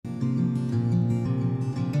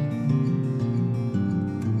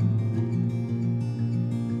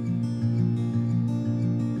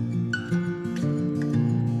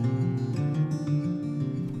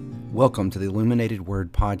Welcome to the Illuminated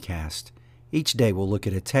Word Podcast. Each day we'll look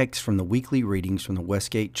at a text from the weekly readings from the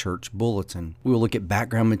Westgate Church Bulletin. We will look at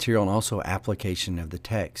background material and also application of the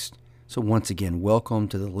text. So once again, welcome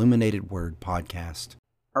to the Illuminated Word Podcast.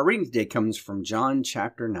 Our reading today comes from John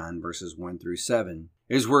chapter 9, verses 1 through 7.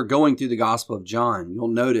 As we're going through the Gospel of John, you'll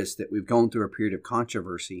notice that we've gone through a period of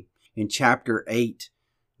controversy. In chapter 8,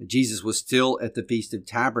 Jesus was still at the Feast of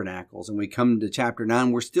Tabernacles, and we come to chapter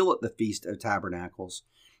 9, we're still at the Feast of Tabernacles.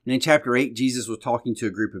 And in chapter 8, Jesus was talking to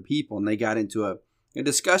a group of people, and they got into a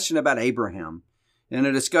discussion about Abraham and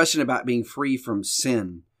a discussion about being free from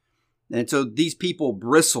sin. And so these people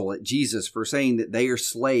bristle at Jesus for saying that they are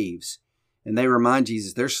slaves. And they remind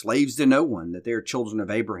Jesus they're slaves to no one, that they are children of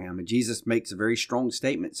Abraham. And Jesus makes a very strong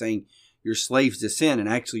statement saying, you're slaves to sin, and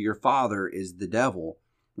actually your father is the devil.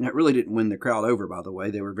 And that really didn't win the crowd over, by the way.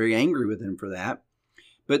 They were very angry with him for that.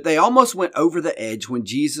 But they almost went over the edge when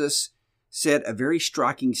Jesus said a very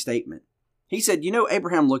striking statement. He said,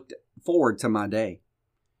 Abraham looked forward to my day.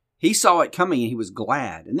 He saw it coming and he was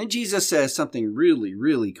glad. And then Jesus says something really,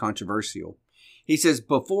 really controversial. He says,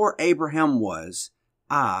 before Abraham was,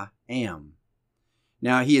 I am.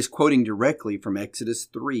 Now he is quoting directly from Exodus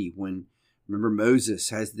 3 when, remember,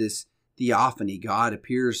 Moses has this theophany. God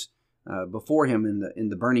appears before him in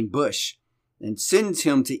the burning bush and sends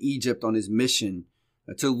him to Egypt on his mission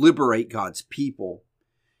to liberate God's people.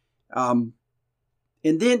 And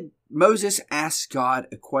then Moses asks God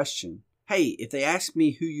a question. Hey, if they ask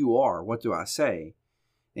me who you are, what do I say?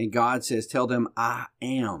 And God says, tell them I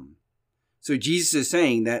am. So Jesus is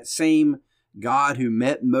saying that same God who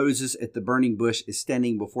met Moses at the burning bush is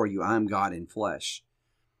standing before you. I am God in flesh.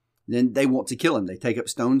 Then they want to kill him. They take up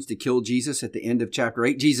stones to kill Jesus at the end of chapter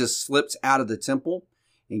 8. Jesus slips out of the temple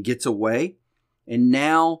and gets away. And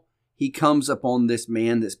now he comes upon this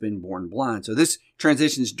man that's been born blind. So this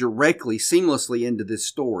transitions directly, seamlessly into this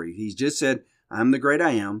story. He's just said, I'm the great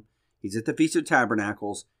I am. He's at the Feast of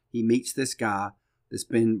Tabernacles. He meets this guy that's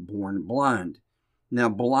been born blind. Now,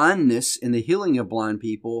 blindness and the healing of blind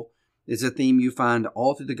people is a theme you find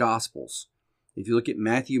all through the Gospels. If you look at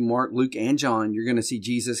Matthew, Mark, Luke, and John, you're going to see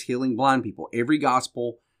Jesus healing blind people. Every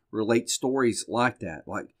Gospel relates stories like that,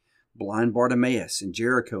 like blind Bartimaeus in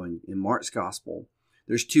Jericho in Mark's Gospel.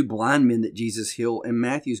 There's 2 blind men that Jesus healed in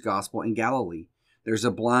Matthew's Gospel in Galilee. There's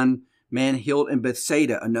a blind man healed in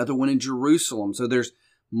Bethsaida, another one in Jerusalem. So there's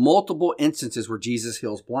multiple instances where Jesus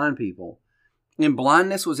heals blind people. And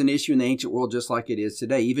blindness was an issue in the ancient world just like it is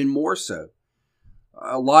today, even more so.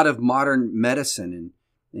 A lot of modern medicine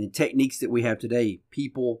and techniques that we have today,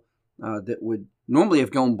 people that would normally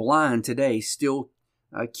have gone blind today still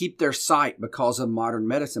keep their sight because of modern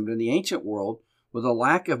medicine. But in the ancient world, with a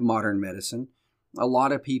lack of modern medicine, a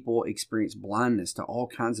lot of people experience blindness to all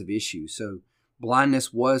kinds of issues. So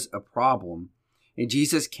blindness was a problem. And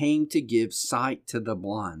Jesus came to give sight to the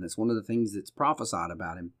blind. That's one of the things that's prophesied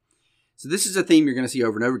about him. So this is a theme you're going to see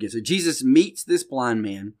over and over again. So Jesus meets this blind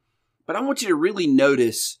man. But I want you to really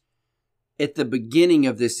notice at the beginning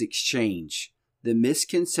of this exchange, the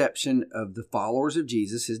misconception of the followers of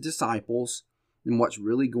Jesus, his disciples, and what's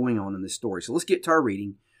really going on in this story. So let's get to our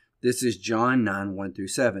reading. This is John 9, 1 through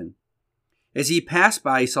 7. As he passed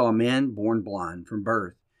by, he saw a man born blind from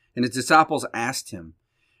birth. And his disciples asked him,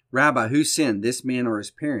 Rabbi, who sinned, this man or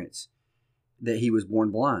his parents, that he was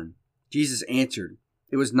born blind? Jesus answered,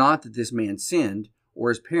 it was not that this man sinned or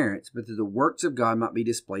his parents, but that the works of God might be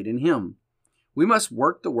displayed in him. We must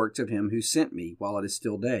work the works of him who sent me while it is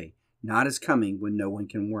still day, not as coming when no one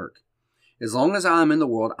can work. As long as I am in the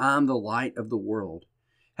world, I am the light of the world.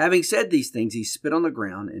 Having said these things, he spit on the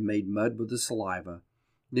ground and made mud with the saliva.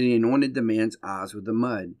 Then he anointed the man's eyes with the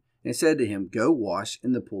mud and said to him, go wash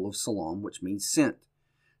in the pool of Siloam, which means sent.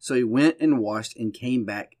 So he went and washed and came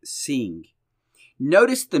back seeing.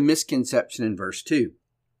 Notice the misconception in verse 2.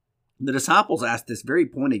 The disciples asked this very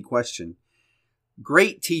pointed question.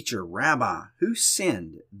 Great teacher, Rabbi, who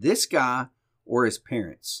sinned, this guy or his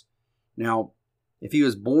parents? Now, if he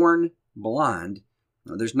was born blind,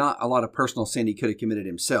 there's not a lot of personal sin he could have committed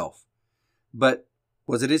himself. But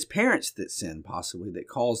was it his parents that sinned, possibly, that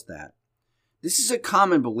caused that? This is a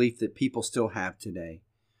common belief that people still have today,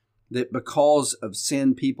 that because of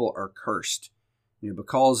sin, people are cursed.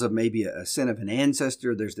 Because of maybe a sin of an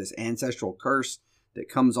ancestor, there's this ancestral curse that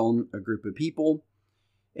comes on a group of people.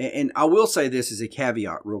 And I will say this as a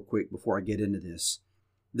caveat real quick before I get into this.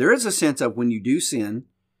 There is a sense of when you do sin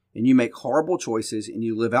and you make horrible choices and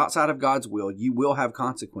you live outside of God's will, you will have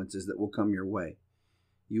consequences that will come your way.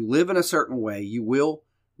 You live in a certain way, you will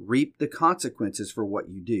reap the consequences for what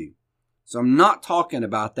you do. So I'm not talking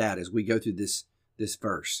about that as we go through this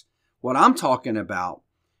verse. What I'm talking about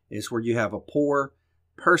is where you have a poor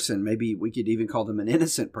person, maybe we could even call them an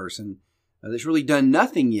innocent person, that's really done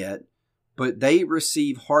nothing yet, but they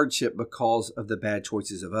receive hardship because of the bad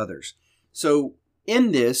choices of others. So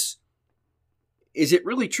in this, is it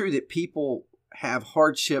really true that people have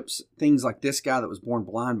hardships, things like this guy that was born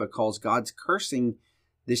blind, because God's cursing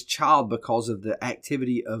this child because of the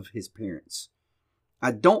activity of his parents?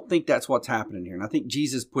 I don't think that's what's happening here. And I think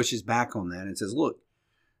Jesus pushes back on that and says, look,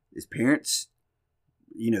 his parents,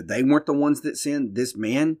 they weren't the ones that sinned. This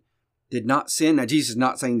man did not sin. Now, Jesus is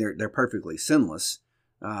not saying they're perfectly sinless,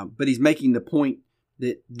 but he's making the point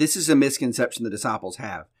that this is a misconception the disciples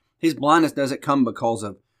have. His blindness doesn't come because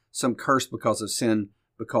of some curse because of sin,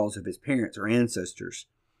 because of his parents or ancestors.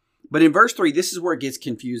 But in verse 3, this is where it gets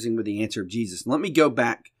confusing with the answer of Jesus. Let me go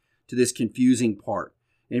back to this confusing part.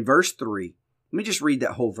 In verse 3, let me just read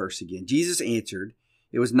that whole verse again. Jesus answered,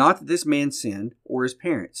 "It was not that this man sinned or his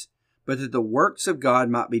parents, but that the works of God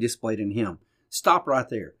might be displayed in him." Stop right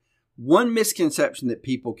there. One misconception that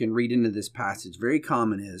people can read into this passage, very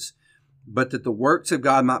common, is, "but that the works of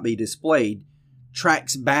God might be displayed,"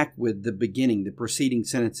 tracks back with the beginning, the preceding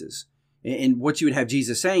sentences. And what you would have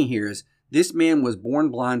Jesus saying here is, this man was born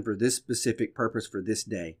blind for this specific purpose for this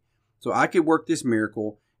day. So I could work this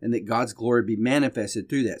miracle and that God's glory be manifested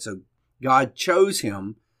through that. So God chose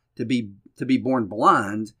him to be born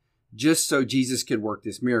blind just so Jesus could work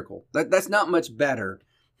this miracle. That's not much better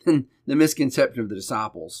than the misconception of the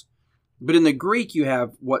disciples. But in the Greek, you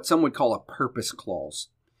have what some would call a purpose clause.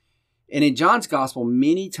 And in John's gospel,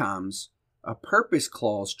 many times a purpose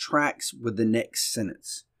clause tracks with the next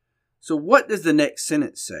sentence. So what does the next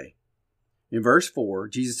sentence say? In verse 4,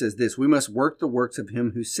 Jesus says this, "We must work the works of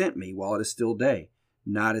him who sent me while it is still day.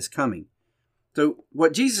 Night is coming." So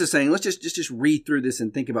what Jesus is saying, let's just read through this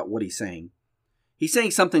and think about what he's saying. He's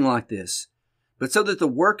saying something like this, "But so that the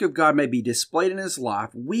work of God may be displayed in his life,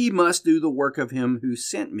 we must do the work of him who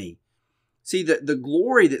sent me." See, the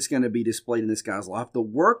glory that's going to be displayed in this guy's life, the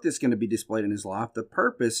work that's going to be displayed in his life, the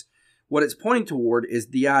purpose, what it's pointing toward is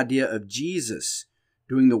the idea of Jesus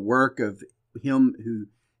doing the work of him who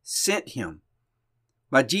sent him.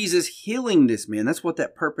 By Jesus healing this man, that's what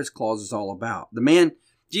that purpose clause is all about. The man,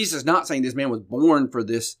 Jesus is not saying this man was born for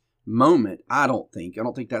this moment, I don't think. I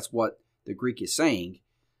don't think that's what the Greek is saying.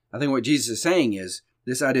 I think what Jesus is saying is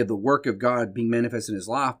this idea of the work of God being manifested in his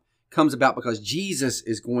life comes about because Jesus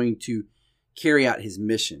is going to carry out his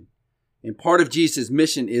mission. And part of Jesus'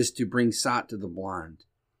 mission is to bring sight to the blind,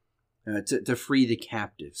 to free the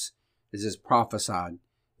captives, as is prophesied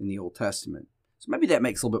in the Old Testament. So maybe that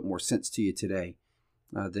makes a little bit more sense to you today,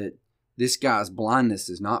 that this guy's blindness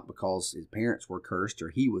is not because his parents were cursed or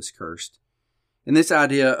he was cursed. And this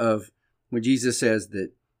idea of when Jesus says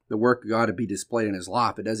that the work of God would be displayed in his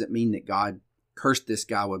life, it doesn't mean that God cursed this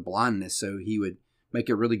guy with blindness so he would make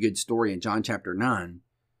a really good story in John chapter 9.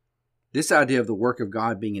 This idea of the work of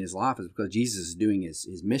God being in his life is because Jesus is doing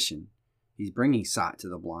his mission. He's bringing sight to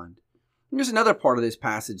the blind. And there's another part of this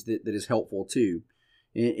passage that is helpful too,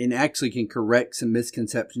 and actually can correct some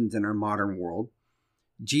misconceptions in our modern world.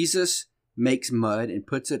 Jesus makes mud and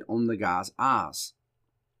puts it on the guy's eyes.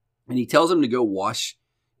 And he tells him to go wash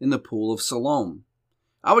in the pool of Siloam.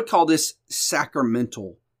 I would call this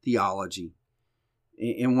sacramental theology.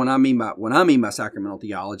 And what I mean by sacramental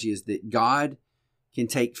theology is that God can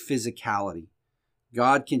take physicality.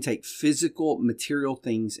 God can take physical, material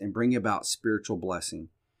things and bring about spiritual blessing.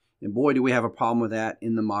 And boy, do we have a problem with that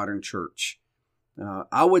in the modern church.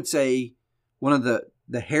 I would say one of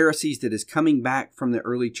the heresies that is coming back from the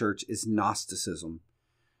early church is Gnosticism.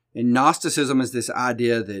 And Gnosticism is this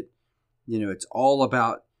idea that, it's all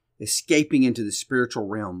about escaping into the spiritual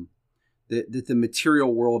realm, that the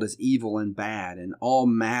material world is evil and bad and all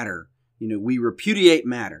matter. We repudiate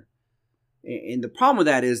matter. And the problem with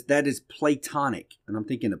that is Platonic. And I'm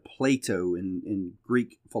thinking of Plato in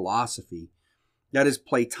Greek philosophy. That is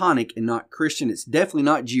Platonic and not Christian. It's definitely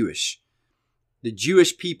not Jewish. The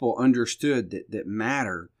Jewish people understood that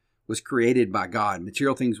matter was created by God.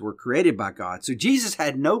 Material things were created by God. So Jesus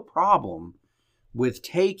had no problem with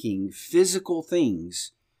taking physical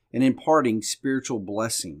things and imparting spiritual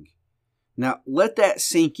blessing. Now, let that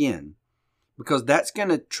sink in, because that's going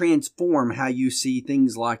to transform how you see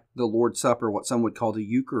things like the Lord's Supper, what some would call the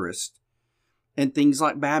Eucharist, and things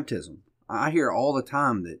like baptism. I hear all the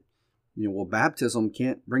time that, baptism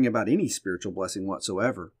can't bring about any spiritual blessing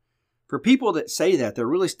whatsoever. For people that say that, they're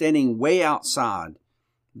really standing way outside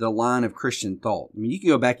the line of Christian thought. You can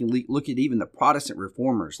go back and look at even the Protestant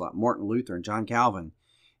reformers like Martin Luther and John Calvin,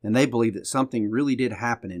 and they believe that something really did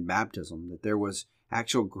happen in baptism, that there was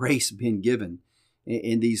actual grace being given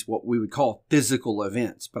in these what we would call physical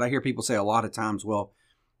events. But I hear people say a lot of times, well,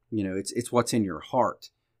 It's what's in your heart.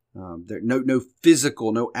 No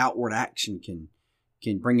physical, no outward action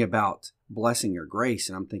can bring about blessing or grace.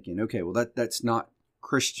 And I'm thinking, okay, well that's not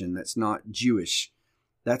Christian, that's not Jewish,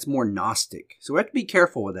 that's more Gnostic. So we have to be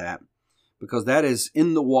careful with that, because that is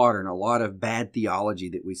in the water in a lot of bad theology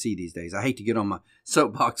that we see these days. I hate to get on my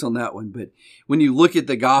soapbox on that one, but when you look at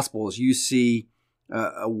the Gospels, you see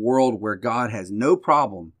a world where God has no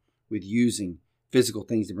problem with using physical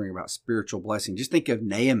things to bring about spiritual blessing. Just think of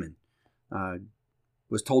Naaman,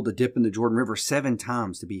 was told to dip in the Jordan River 7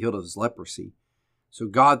 times to be healed of his leprosy. So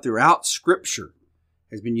God, throughout Scripture,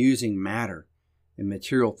 has been using matter and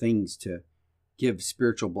material things to give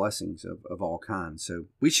spiritual blessings of all kinds. So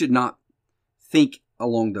we should not think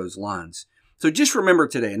along those lines. So just remember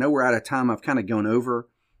today, I know we're out of time. I've kind of gone over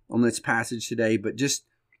on this passage today, but just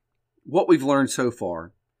what we've learned so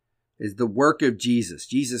far is the work of Jesus.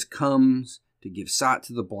 Jesus comes to give sight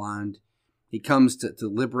to the blind. He comes to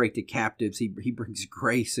liberate the captives. He brings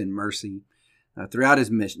grace and mercy. Throughout his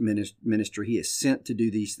ministry, he is sent to do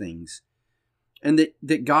these things. And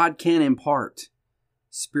that God can impart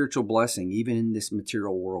spiritual blessing even in this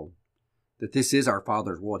material world. That this is our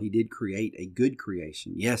Father's world. He did create a good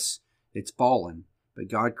creation. Yes, it's fallen, but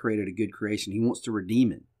God created a good creation. He wants to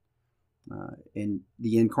redeem it. And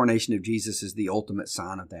the incarnation of Jesus is the ultimate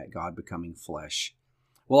sign of that, God becoming flesh.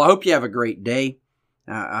 Well, I hope you have a great day.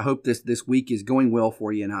 I hope this week is going well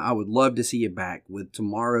for you, and I would love to see you back with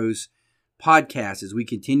tomorrow's podcast as we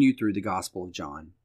continue through the Gospel of John.